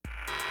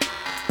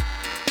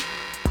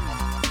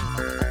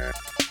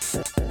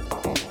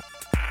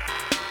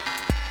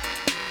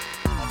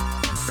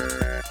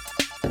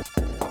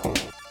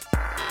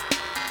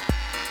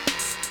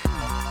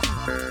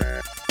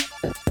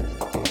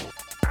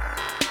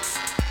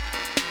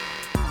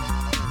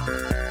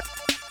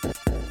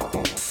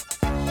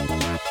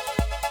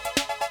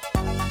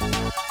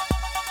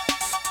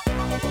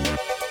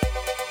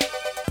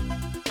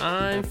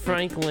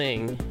Frank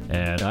Ling.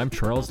 And I'm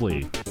Charles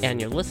Lee. And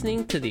you're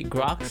listening to the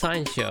Grok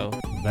Science Show.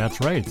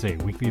 That's right. It's a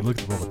weekly look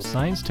at the world of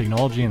science,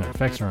 technology, and their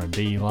effects on our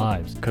daily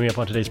lives. Coming up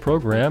on today's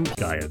program,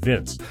 Gaia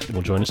Vince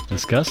will join us to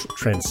discuss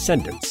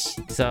transcendence.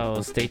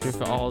 So stay tuned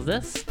for all of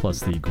this.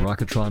 Plus the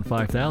Grokatron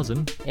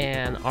 5000.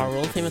 And our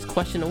world-famous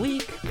question a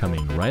week.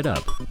 Coming right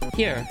up.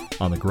 Here.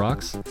 On the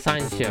Groks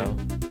Science Show.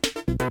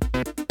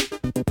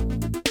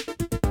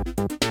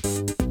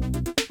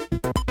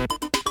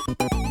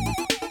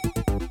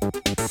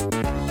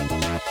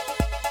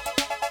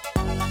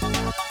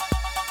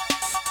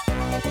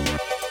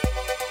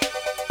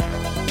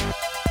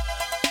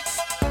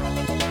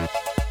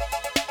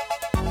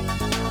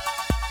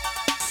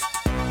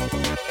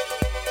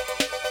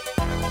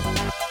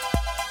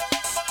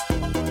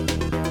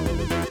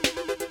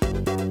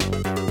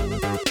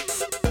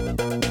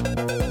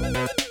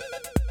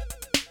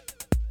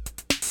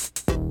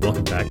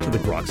 Welcome back to the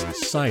Grok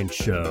Science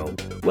Show.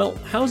 Well,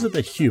 how is it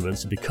that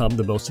humans have become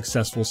the most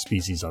successful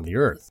species on the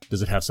Earth?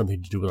 Does it have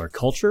something to do with our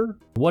culture?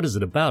 What is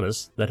it about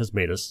us that has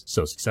made us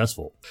so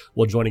successful?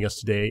 Well, joining us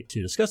today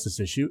to discuss this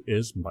issue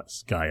is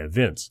Ms. Gaia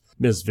Vince.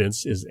 Ms.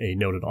 Vince is a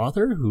noted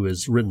author who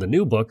has written the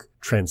new book,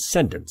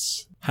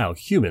 Transcendence: How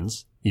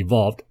Humans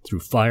Evolved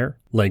Through Fire,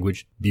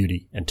 Language,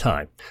 Beauty, and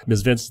Time.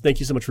 Ms. Vince, thank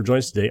you so much for joining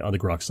us today on the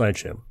Grok Science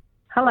Show.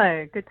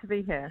 Hello, good to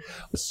be here.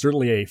 It's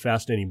certainly a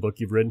fascinating book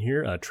you've written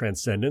here,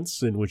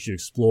 Transcendence, in which you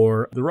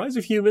explore the rise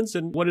of humans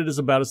and what it is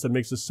about us that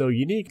makes us so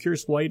unique.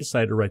 Curious why you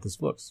decided to write this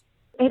book.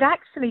 It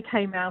actually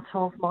came out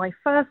of my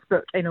first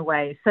book in a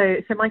way. So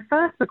my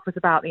first book was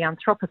about the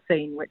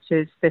Anthropocene, which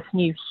is this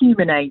new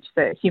human age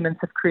that humans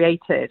have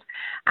created.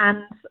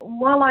 And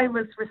while I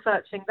was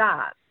researching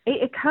that,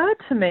 it occurred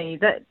to me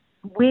that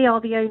we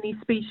are the only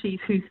species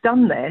who's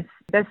done this.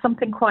 There's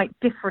something quite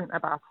different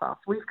about us.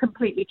 We've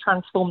completely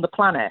transformed the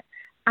planet.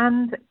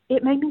 And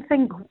it made me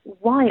think,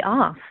 why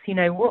us? You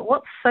know,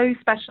 what's so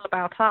special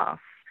about us?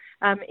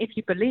 If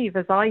you believe,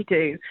 as I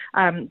do,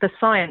 the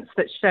science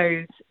that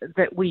shows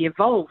that we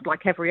evolved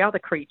like every other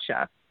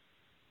creature,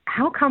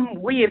 how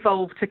come we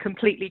evolved to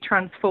completely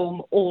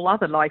transform all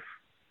other life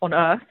on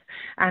Earth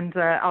and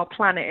our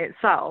planet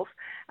itself?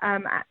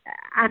 And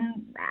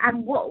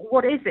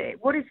what is it?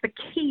 What is the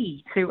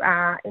key to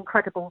our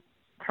incredible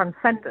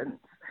transcendence?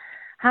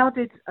 How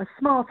did a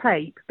smart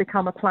ape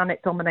become a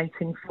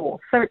planet-dominating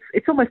force? So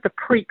it's almost a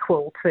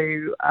prequel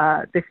to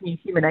this new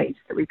human age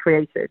that we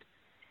created.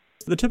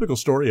 The typical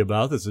story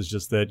about this is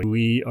just that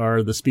we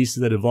are the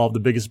species that evolved the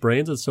biggest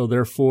brains, and so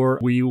therefore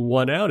we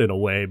won out in a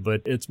way,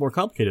 but it's more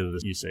complicated than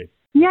this, you say.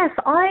 Yes,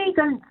 I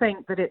don't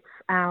think that it's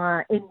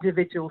our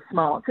individual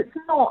smarts. It's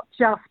not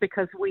just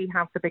because we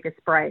have the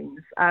biggest brains.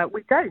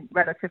 We don't,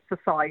 relative to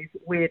size,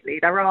 weirdly.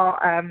 There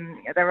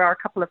are a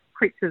couple of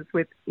creatures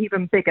with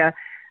even bigger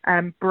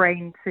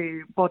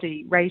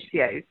brain-to-body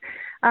ratios.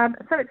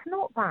 So it's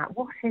not that.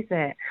 What is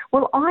it?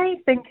 Well, I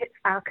think it's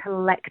our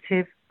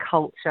collective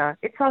culture.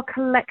 It's our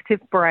collective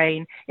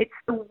brain. It's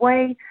the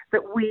way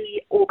that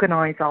we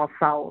organize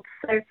ourselves.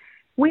 So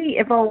we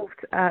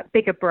evolved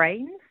bigger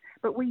brains,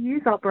 but we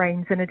use our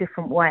brains in a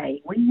different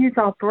way. We use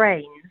our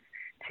brains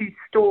to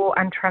store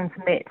and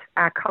transmit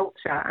our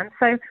culture. And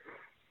so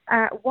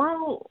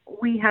while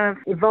we have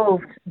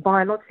evolved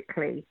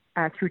biologically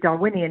through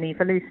Darwinian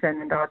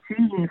evolution and our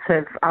genes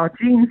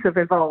have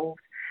evolved,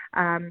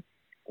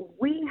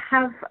 we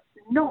have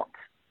not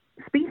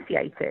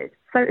speciated.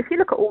 So if you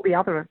look at all the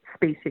other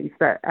species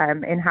that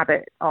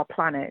inhabit our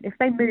planet, if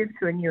they move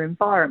to a new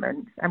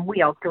environment, and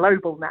we are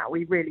global now,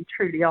 we really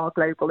truly are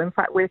global. In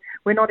fact, we're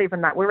not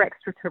even that. We're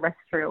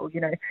extraterrestrial.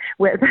 You know,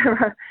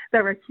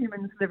 there are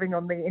humans living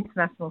on the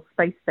International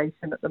Space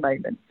Station at the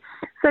moment.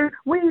 So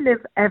we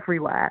live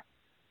everywhere,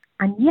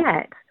 and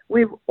yet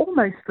we're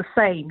almost the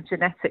same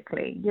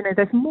genetically. You know,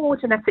 there's more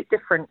genetic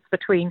difference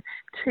between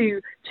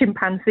two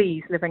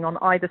chimpanzees living on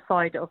either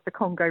side of the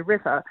Congo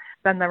River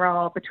than there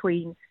are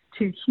between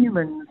two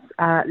humans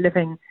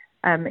living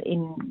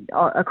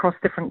across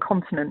different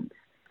continents.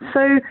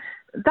 So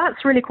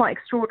that's really quite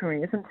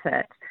extraordinary, isn't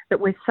it? That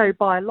we're so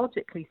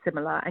biologically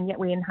similar and yet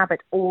we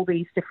inhabit all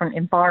these different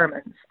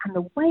environments. And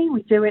the way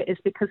we do it is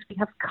because we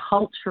have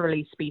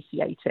culturally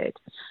speciated.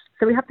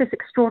 So we have this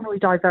extraordinary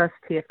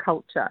diversity of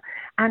culture.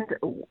 And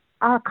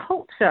our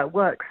culture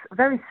works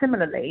very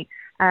similarly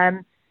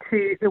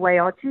to the way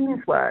our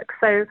genes work.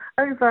 So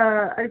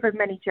over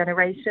many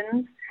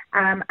generations,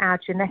 our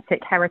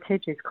genetic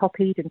heritage is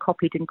copied and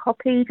copied and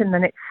copied, and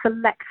then it's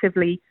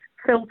selectively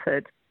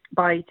filtered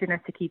by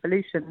genetic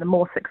evolution. The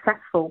more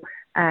successful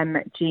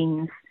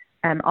genes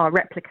are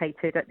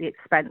replicated at the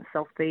expense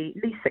of the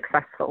least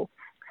successful.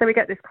 So we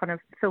get this kind of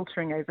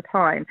filtering over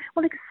time.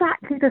 Well,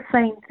 exactly the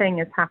same thing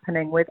is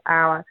happening with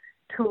our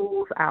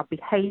tools, our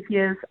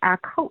behaviors, our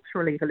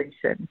cultural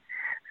evolution.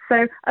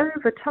 So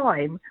over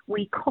time,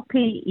 we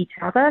copy each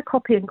other,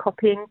 copying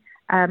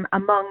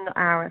among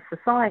our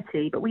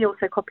society, but we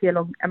also copy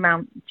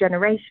among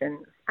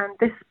generations. And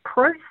this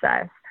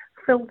process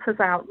filters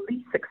out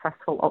least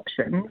successful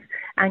options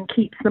and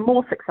keeps the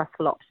more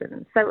successful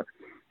options. So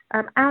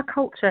our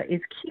culture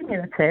is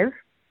cumulative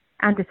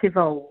and it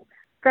evolves.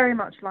 very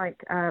much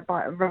like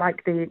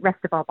the rest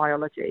of our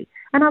biology.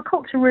 And our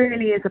culture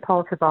really is a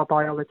part of our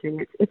biology.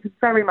 It's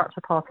very much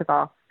a part of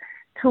us.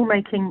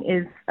 Toolmaking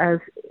is as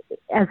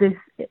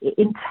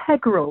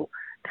integral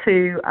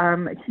to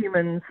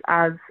humans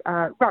as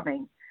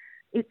running.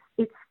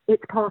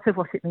 It's part of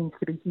what it means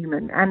to be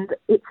human, and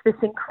it's this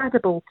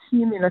incredible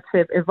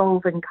cumulative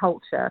evolving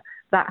culture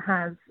that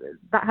has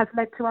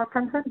led to our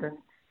transcendence.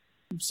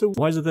 So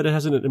why is it that it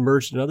hasn't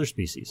emerged in other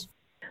species?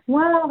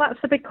 Well, that's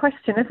a big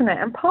question, isn't it?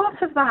 And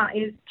part of that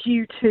is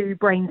due to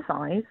brain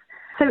size.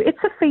 So it's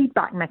a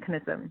feedback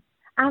mechanism.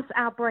 As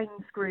our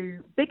brains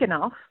grew big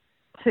enough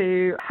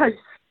to host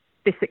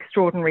this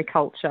extraordinary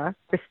culture,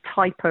 this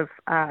type of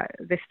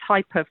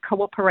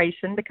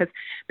cooperation,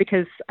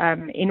 because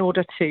in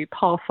order to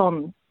pass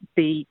on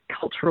the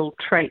cultural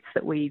traits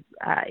that we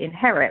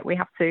inherit, we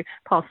have to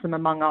pass them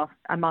among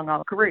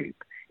our group.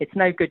 It's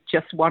no good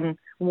just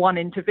one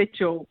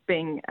individual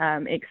being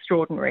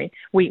extraordinary.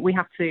 We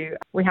have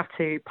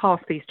to pass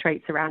these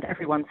traits around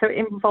everyone. So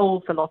it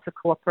involves a lot of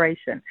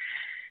cooperation,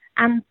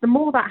 and the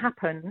more that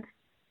happened,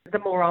 the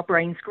more our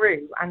brains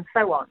grew, and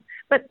so on.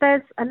 But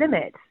there's a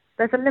limit.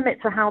 There's a limit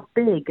to how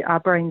big our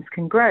brains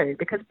can grow,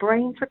 because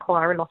brains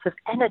require a lot of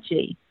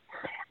energy.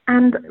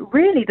 And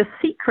really the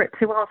secret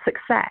to our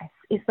success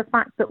is the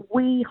fact that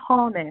we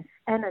harness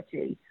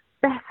energy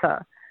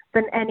better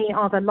than any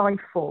other life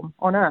form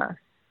on Earth.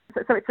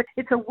 So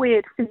it's a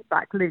weird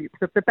feedback loop.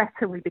 The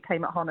better we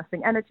became at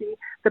harnessing energy,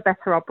 the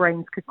better our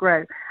brains could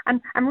grow.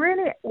 And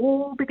really it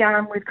all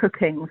began with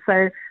cooking.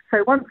 So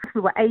once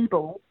we were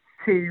able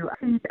to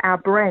feed our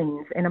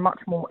brains in a much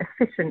more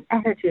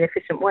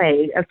energy-efficient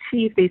way,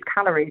 achieve these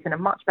calories in a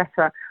much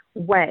better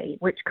way,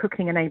 which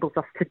cooking enables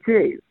us to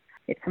do.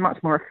 It's a much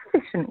more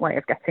efficient way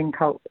of getting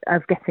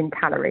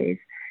calories.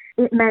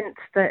 It meant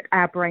that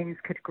our brains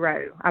could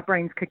grow. Our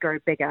brains could grow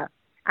bigger.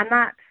 And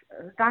that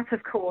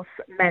of course,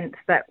 meant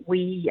that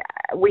we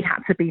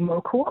had to be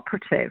more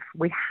cooperative.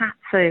 We had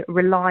to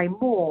rely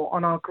more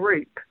on our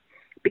group,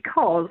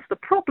 because the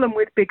problem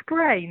with big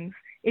brains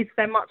is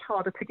they're much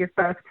harder to give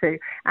birth to.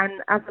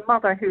 And as a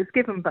mother who has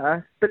given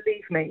birth,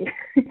 believe me,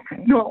 it's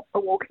not a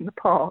walk in the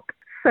park.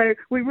 So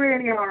we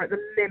really are at the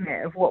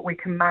limit of what we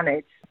can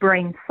manage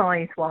brain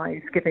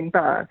size-wise giving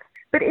birth.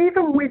 But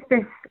even with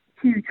this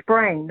huge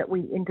brain that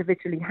we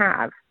individually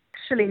have,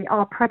 actually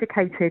are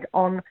predicated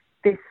on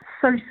this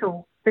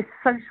social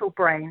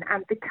brain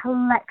and the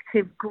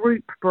collective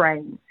group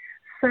brain.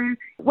 So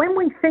when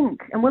we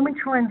think and when we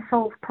try and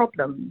solve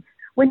problems,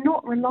 we're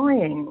not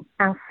relying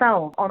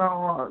ourselves on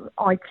our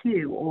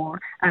IQ or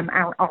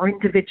our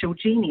individual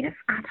genius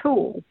at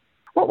all.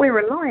 What we're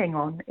relying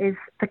on is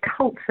the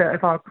culture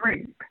of our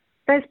group.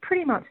 There's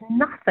pretty much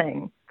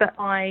nothing that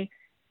I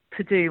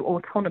to do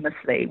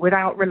autonomously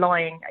without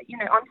relying.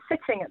 I'm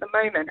sitting at the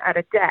moment at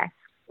a desk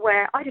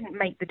where I didn't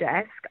make the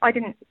desk, I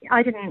didn't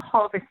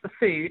harvest the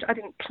food, I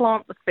didn't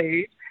plant the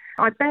food.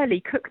 I barely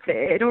cooked it.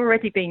 It had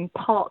already been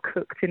part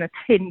cooked in a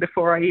tin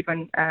before I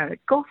even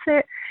got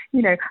it.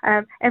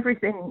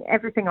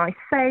 Everything I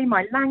say,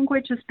 my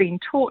language has been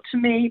taught to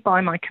me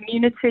by my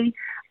community.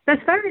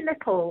 There's very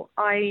little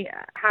I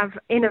have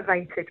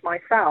innovated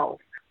myself.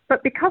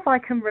 But because I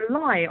can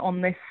rely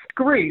on this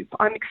group,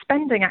 I'm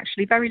expending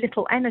actually very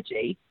little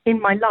energy in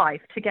my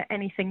life to get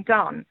anything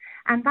done.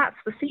 And that's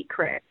the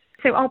secret.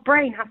 So our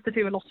brain has to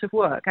do a lot of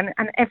work, and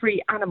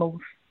every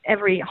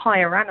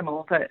higher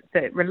animal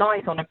that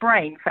relies on a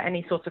brain for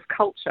any sort of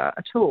culture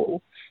at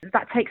all,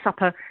 that takes up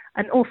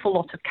an awful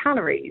lot of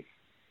calories.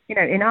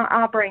 In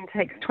our brain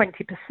takes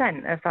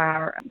 20% of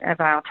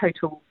our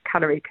total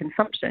calorie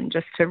consumption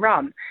just to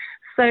run.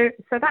 So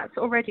that's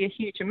already a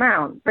huge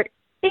amount. But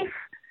if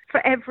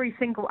for every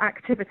single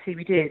activity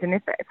we did, and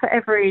if for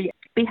every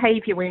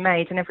behavior we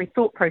made and every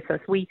thought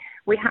process we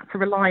had to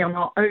rely on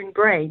our own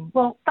brain,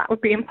 well, that would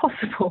be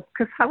impossible,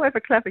 because however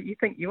clever you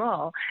think you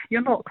are,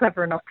 you're not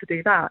clever enough to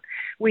do that.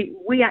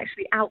 We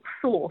actually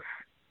outsource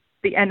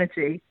the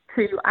energy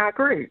to our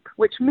group,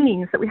 which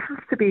means that we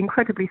have to be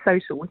incredibly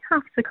social. We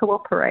have to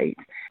cooperate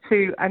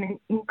to an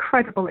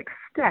incredible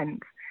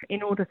extent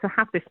in order to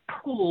have this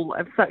pool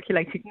of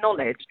circulated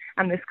knowledge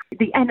and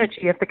the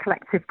energy of the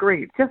collective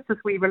group, just as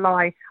we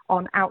rely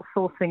on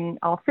outsourcing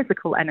our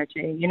physical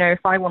energy. If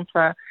I want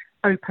to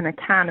open a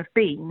can of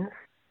beans,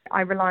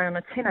 I rely on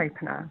a tin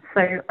opener.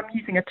 So I'm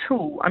using a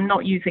tool. I'm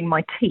not using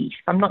my teeth.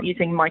 I'm not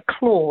using my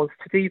claws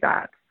to do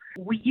that.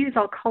 We use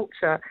our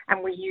culture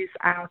and we use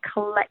our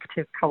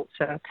collective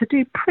culture to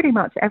do pretty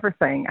much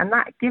everything. And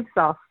that gives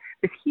us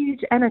this huge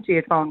energy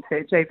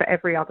advantage over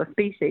every other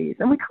species.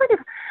 And we've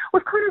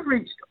kind of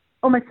reached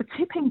almost a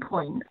tipping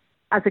point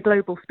as a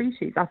global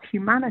species, as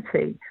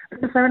humanity,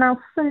 because there are now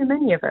so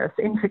many of us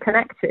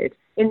interconnected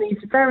in these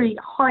very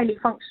highly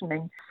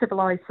functioning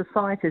civilized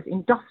societies,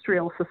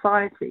 industrial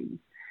societies,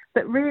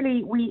 that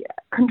really we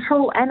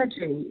control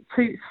energy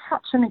to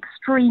such an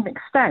extreme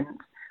extent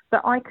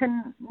that I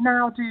can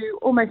now do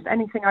almost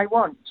anything I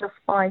want just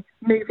by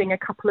moving a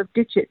couple of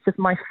digits of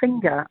my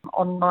finger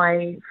on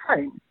my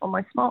phone, on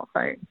my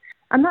smartphone.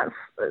 And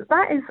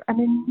that is an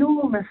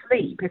enormous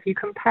leap if you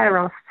compare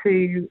us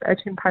to a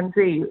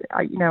chimpanzee,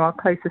 our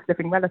closest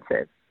living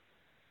relative.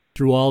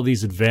 Through all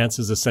these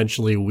advances,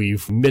 essentially,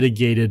 we've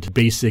mitigated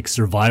basic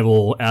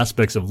survival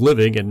aspects of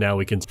living, and now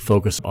we can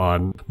focus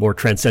on more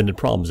transcendent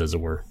problems, as it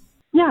were.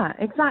 Yeah,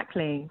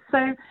 exactly.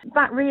 So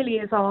that really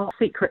is our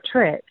secret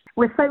trick.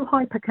 We're so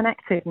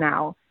hyper-connected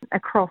now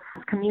across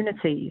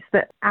communities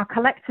that our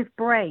collective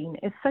brain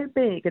is so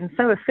big and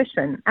so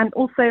efficient, and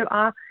also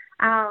our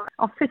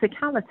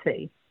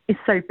physicality is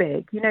so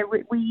big.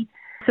 We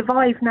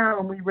survive now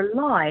and we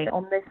rely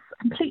on this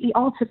completely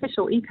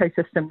artificial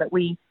ecosystem that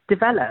we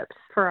developed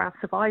for our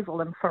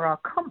survival and for our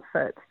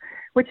comfort,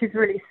 which is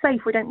really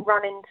safe. We don't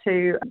run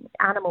into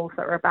animals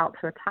that are about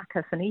to attack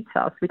us and eat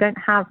us. We don't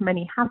have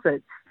many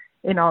hazards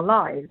in our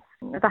lives.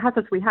 The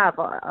hazards we have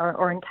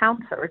or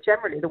encounter are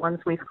generally the ones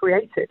we've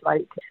created,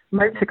 like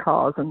motor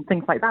cars and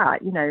things like that,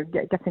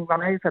 getting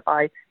run over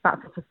by that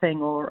sort of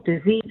thing, or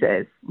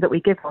diseases that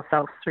we give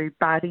ourselves through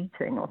bad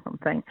eating or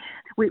something.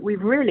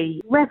 We've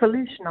really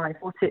revolutionized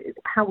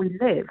how we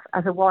live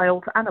as a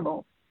wild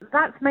animal.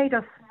 That's made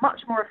us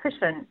much more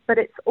efficient, but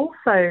it's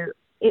also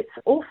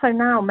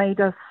now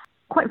made us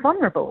quite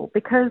vulnerable,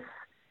 because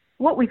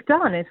what we've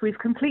done is we've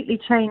completely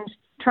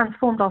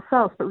transformed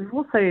ourselves, but we've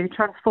also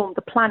transformed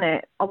the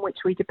planet on which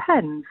we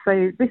depend.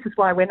 So this is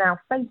why we're now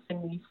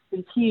facing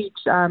these huge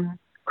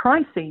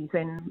crises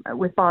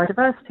with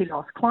biodiversity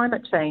loss,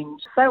 climate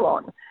change, so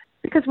on.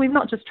 Because we've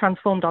not just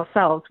transformed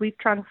ourselves, we've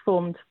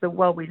transformed the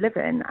world we live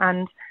in.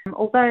 And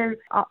although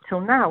up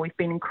till now we've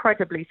been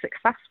incredibly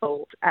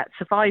successful at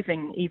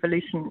surviving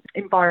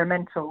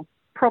environmental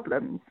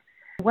problems,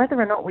 whether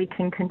or not we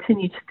can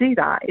continue to do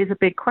that is a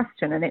big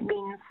question. And it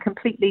means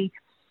completely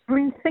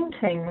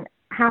rethinking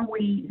how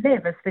we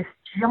live as this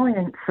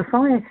giant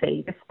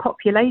society, this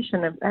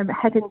population of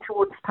heading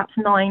towards perhaps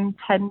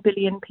 9-10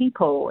 billion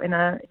people in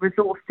a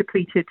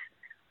resource-depleted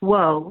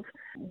world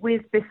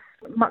with this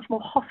much more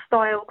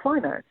hostile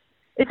climate.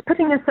 It's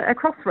putting us at a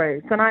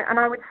crossroads, and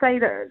I would say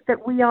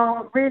that we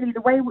are really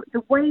the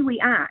way we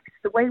act,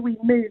 the way we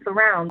move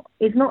around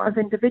is not as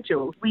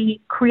individuals.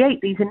 We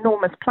create these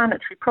enormous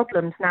planetary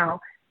problems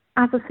now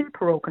as a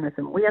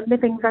superorganism. We are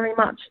living very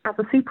much as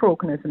a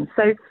superorganism.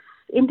 So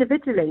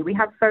individually, we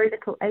have very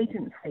little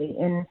agency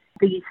in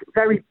these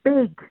very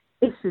big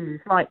issues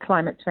like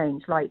climate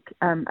change, like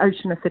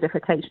ocean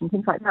acidification,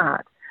 things like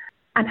that.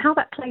 And how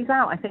that plays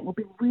out, I think, will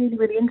be really,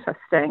 really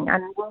interesting,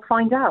 and we'll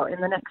find out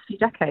in the next few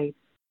decades.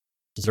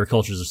 Since our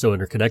cultures are so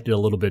interconnected, a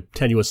little bit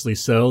tenuously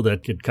so,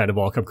 that could kind of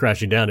all come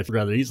crashing down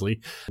rather easily.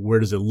 Where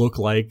does it look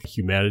like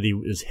humanity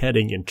is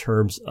heading in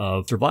terms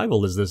of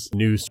survival as this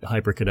new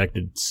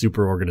hyper-connected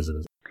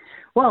superorganism?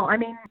 Well,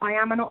 I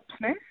am an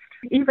optimist.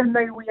 Even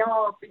though we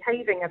are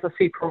behaving as a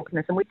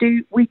superorganism, we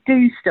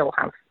do still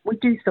have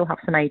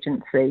some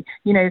agency.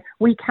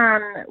 We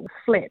can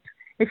flip.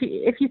 If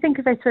you think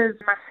of it as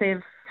a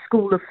massive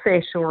school of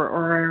fish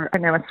or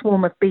a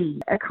swarm of bees,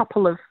 a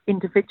couple of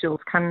individuals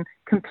can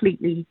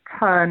completely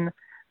turn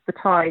the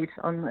tide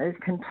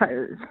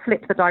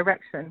flip the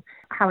direction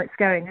how it's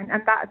going,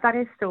 and that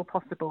is still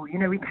possible.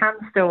 We can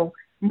still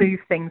move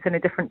things in a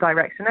different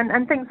direction,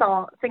 and things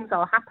are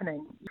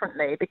happening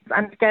differently.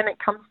 And again,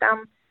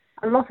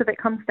 a lot of it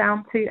comes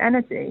down to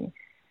energy.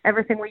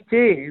 Everything we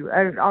do,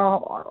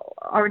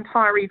 our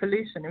entire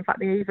evolution, in fact,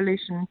 the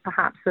evolution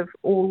perhaps of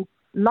all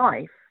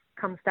life,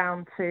 comes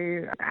down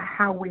to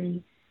how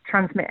we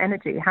transmit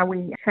energy, how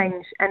we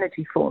change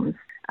energy forms.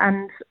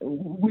 And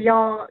we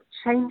are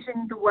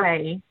changing the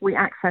way we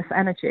access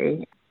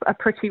energy at a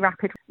pretty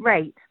rapid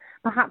rate.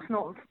 Perhaps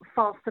not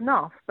fast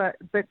enough, but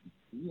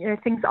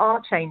things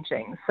are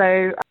changing.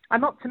 So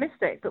I'm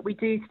optimistic, but we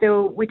do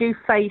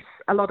face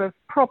a lot of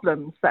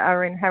problems that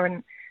are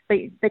inherent.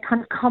 They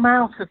kind of come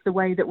out of the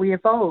way that we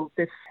evolved.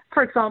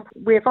 For example,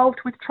 we evolved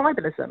with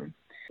tribalism.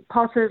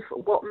 Part of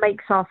what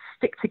makes us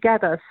stick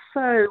together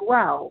so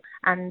well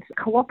and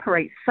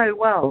cooperate so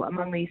well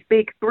among these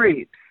big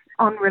groups,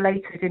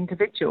 unrelated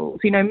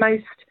individuals.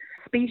 Most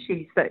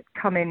species that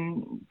come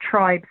in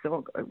tribes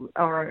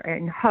or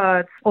in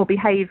herds or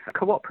behave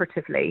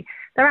cooperatively,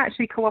 they're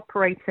actually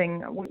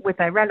cooperating with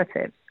their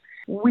relatives.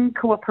 We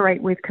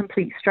cooperate with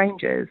complete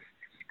strangers,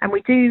 and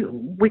we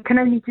can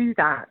only do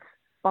that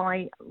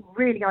by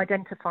really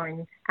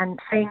identifying and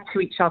saying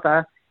to each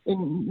other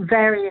in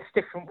various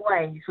different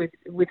ways,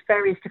 with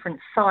various different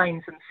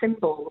signs and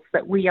symbols,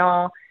 that we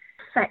are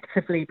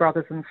effectively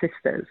brothers and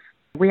sisters.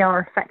 We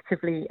are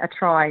effectively a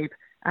tribe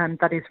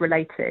that is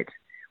related.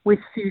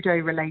 We're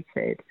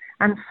pseudo-related.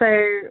 And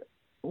so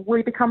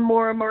we become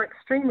more and more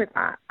extreme with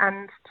that.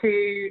 And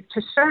to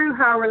show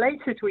how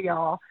related we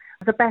are,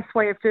 the best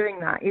way of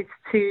doing that is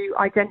to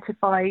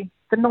identify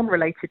the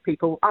non-related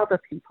people, other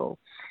people.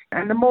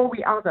 And the more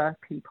we other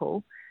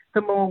people, the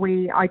more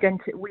we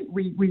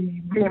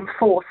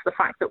reinforce the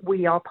fact that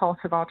we are part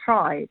of our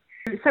tribe.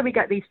 So we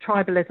get these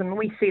tribalism, and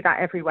we see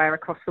that everywhere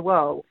across the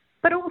world.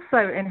 But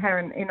also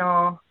inherent in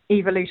our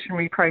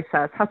evolutionary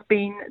process has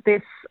been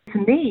this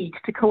need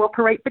to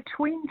cooperate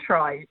between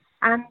tribes.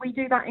 And we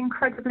do that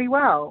incredibly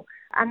well.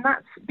 And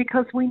that's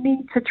because we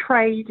need to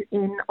trade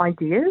in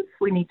ideas,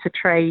 we need to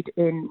trade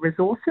in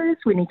resources,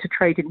 we need to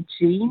trade in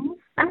genes.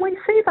 And we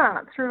see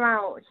that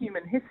throughout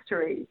human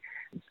history,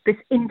 this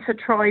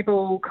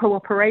intertribal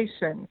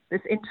cooperation,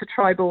 this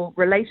intertribal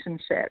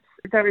relationships.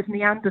 There is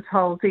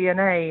Neanderthal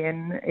DNA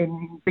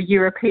in the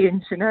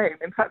European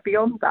genome. In fact,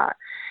 beyond that,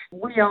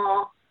 we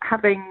are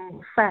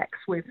having sex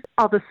with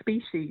other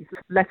species,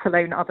 let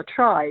alone other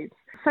tribes.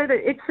 So that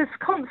it's this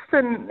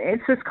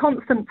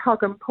constant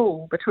tug and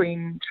pull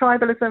between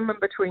tribalism and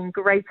between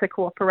greater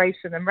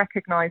cooperation and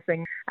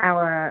recognizing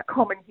our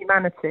common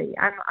humanity.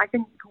 And I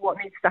think what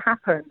needs to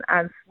happen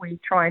as we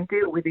try and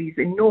deal with these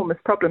enormous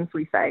problems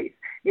we face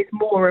is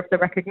more of the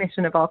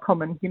recognition of our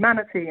common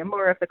humanity and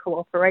more of the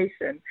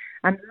cooperation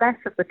and less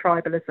of the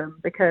tribalism,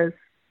 because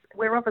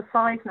we're of a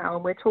size now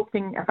and we're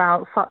talking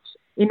about such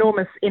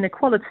enormous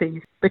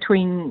inequalities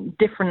between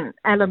different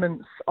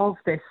elements of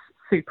this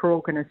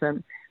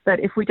superorganism that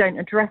if we don't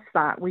address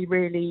that, we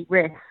really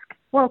risk,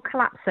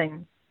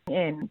 collapsing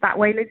in. That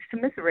way leads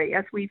to misery,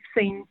 as we've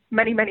seen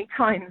many, many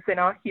times in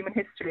our human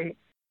history.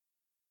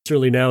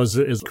 Certainly now is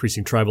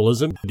increasing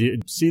tribalism. Do you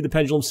see the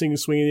pendulum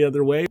swinging the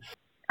other way?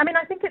 I mean,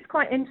 I think it's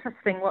quite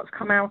interesting what's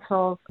come out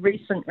of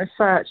recent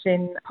research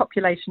in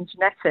population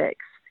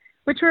genetics,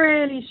 which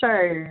really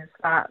shows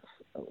that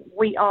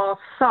we are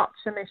such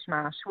a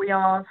mishmash. We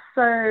are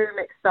so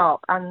mixed up,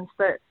 and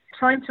that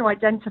trying to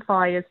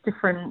identify as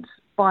different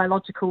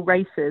biological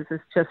races is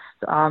just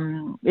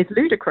is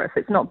ludicrous.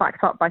 It's not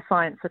backed up by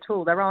science at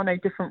all. There are no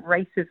different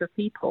races of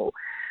people.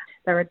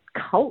 There are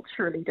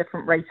culturally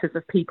different races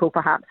of people,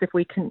 perhaps, if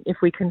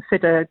we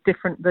consider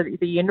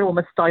the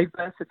enormous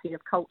diversity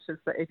of cultures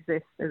that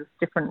exist as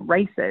different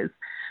races.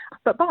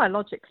 But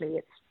biologically,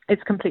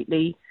 it's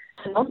completely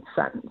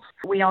nonsense.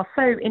 We are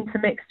so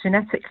intermixed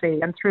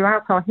genetically, and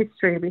throughout our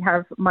history we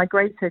have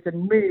migrated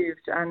and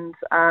moved and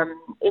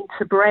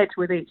interbred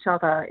with each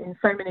other in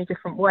so many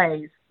different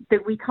ways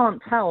that we can't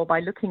tell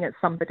by looking at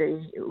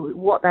somebody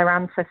what their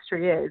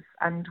ancestry is,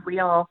 and we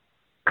are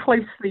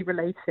closely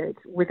related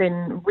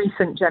within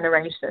recent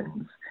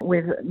generations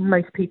with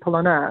most people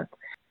on Earth.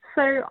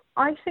 So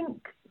I think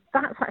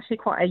that's actually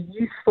quite a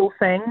useful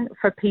thing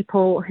for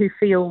people who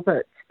feel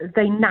that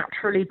they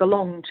naturally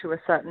belong to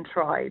a certain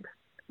tribe.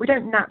 We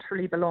don't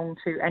naturally belong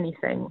to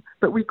anything,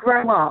 but we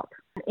grow up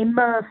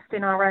immersed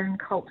in our own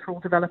cultural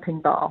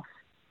developing bath.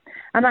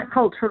 And that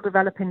cultural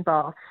developing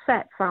bath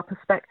sets our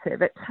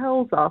perspective. It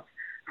tells us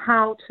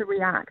how to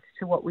react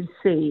to what we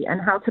see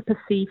and how to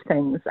perceive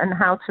things and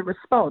how to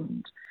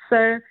respond.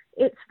 So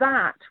it's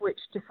that which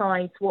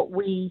decides what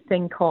we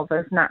think of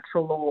as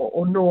natural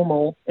or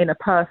normal in a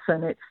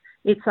person.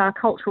 It's our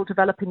cultural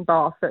developing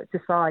bath that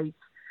decides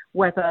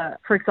whether,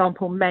 for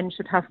example, men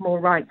should have more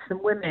rights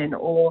than women,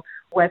 or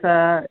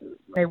whether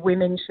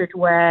women should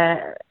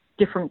wear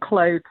different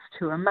clothes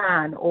to a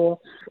man, or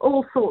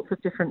all sorts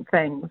of different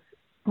things.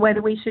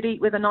 Whether we should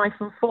eat with a knife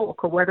and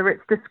fork, or whether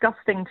it's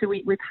disgusting to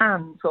eat with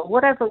hands, or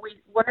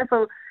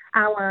whatever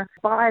our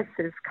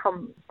biases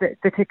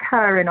that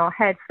occur in our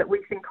heads that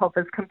we think of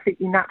as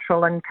completely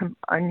natural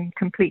and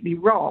completely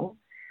wrong,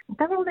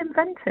 they're all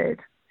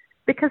invented.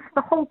 Because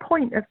the whole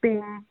point of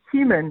being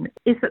human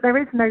is that there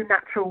is no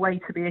natural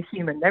way to be a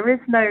human. There is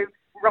no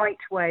right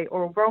way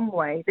or wrong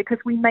way, because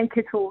we make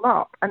it all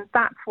up. And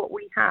that's what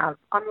we have.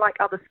 Unlike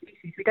other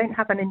species, we don't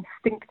have an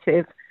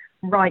instinctive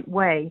right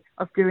way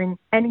of doing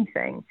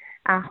anything.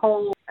 Our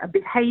whole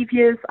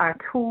behaviors, our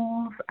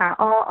tools, our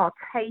art, our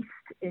taste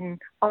in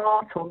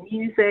art or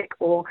music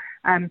or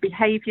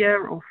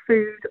behavior or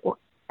food or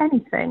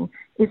anything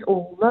is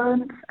all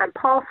learned and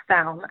passed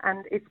down,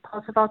 and it's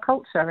part of our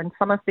culture. And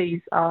some of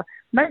these are,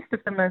 most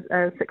of them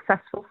are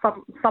successful,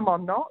 some are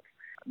not,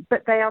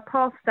 but they are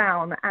passed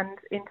down. And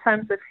in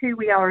terms of who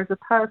we are as a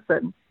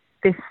person,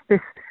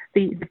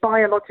 the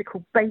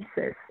biological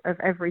basis of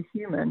every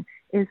human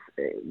is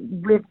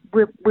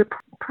we're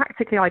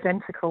practically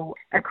identical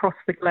across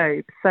the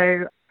globe.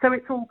 So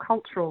it's all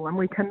cultural, and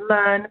we can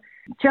learn,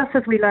 just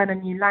as we learn a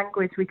new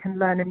language, we can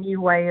learn a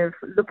new way of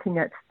looking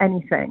at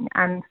anything.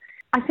 And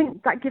I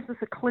think that gives us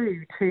a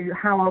clue to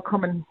how our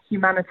common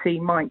humanity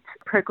might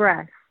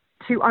progress,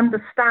 to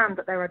understand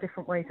that there are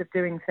different ways of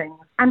doing things,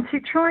 and to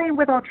try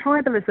with our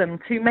tribalism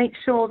to make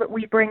sure that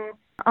we bring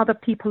other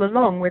people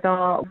along with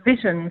our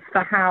visions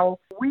for how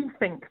we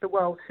think the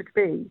world should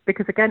be,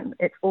 because again,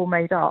 it's all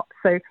made up.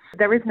 So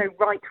there is no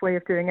right way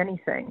of doing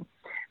anything.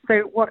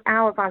 So what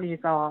our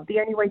values are,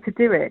 the only way to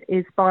do it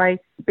is by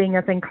being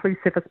as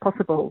inclusive as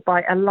possible,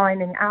 by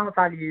aligning our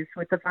values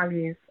with the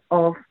values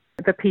of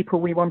the people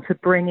we want to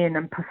bring in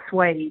and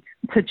persuade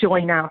to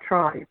join our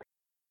tribe.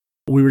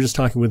 We were just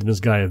talking with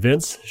Ms. Gaia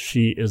Vince.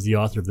 She is the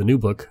author of the new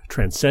book,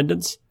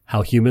 Transcendence: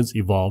 How Humans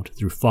Evolved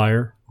Through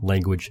Fire,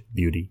 Language,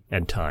 Beauty,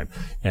 and Time.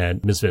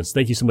 And Ms. Vince,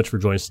 thank you so much for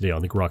joining us today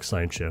on the Grok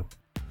Science Show.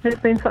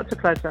 It's been such a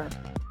pleasure.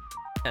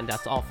 And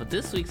that's all for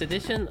this week's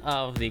edition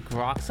of the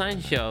Grok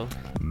Science Show.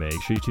 Make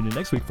sure you tune in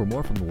next week for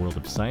more from the world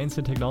of science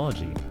and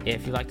technology.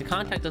 If you'd like to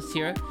contact us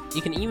here,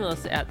 you can email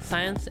us at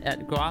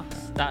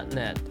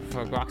science@groks.net.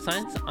 For Grok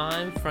Science,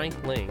 I'm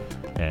Frank Ling.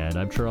 And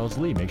I'm Charles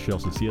Lee. Make sure you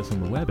also see us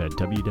on the web at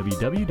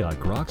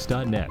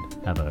www.groks.net.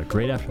 Have a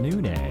great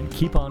afternoon and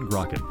keep on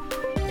grokking.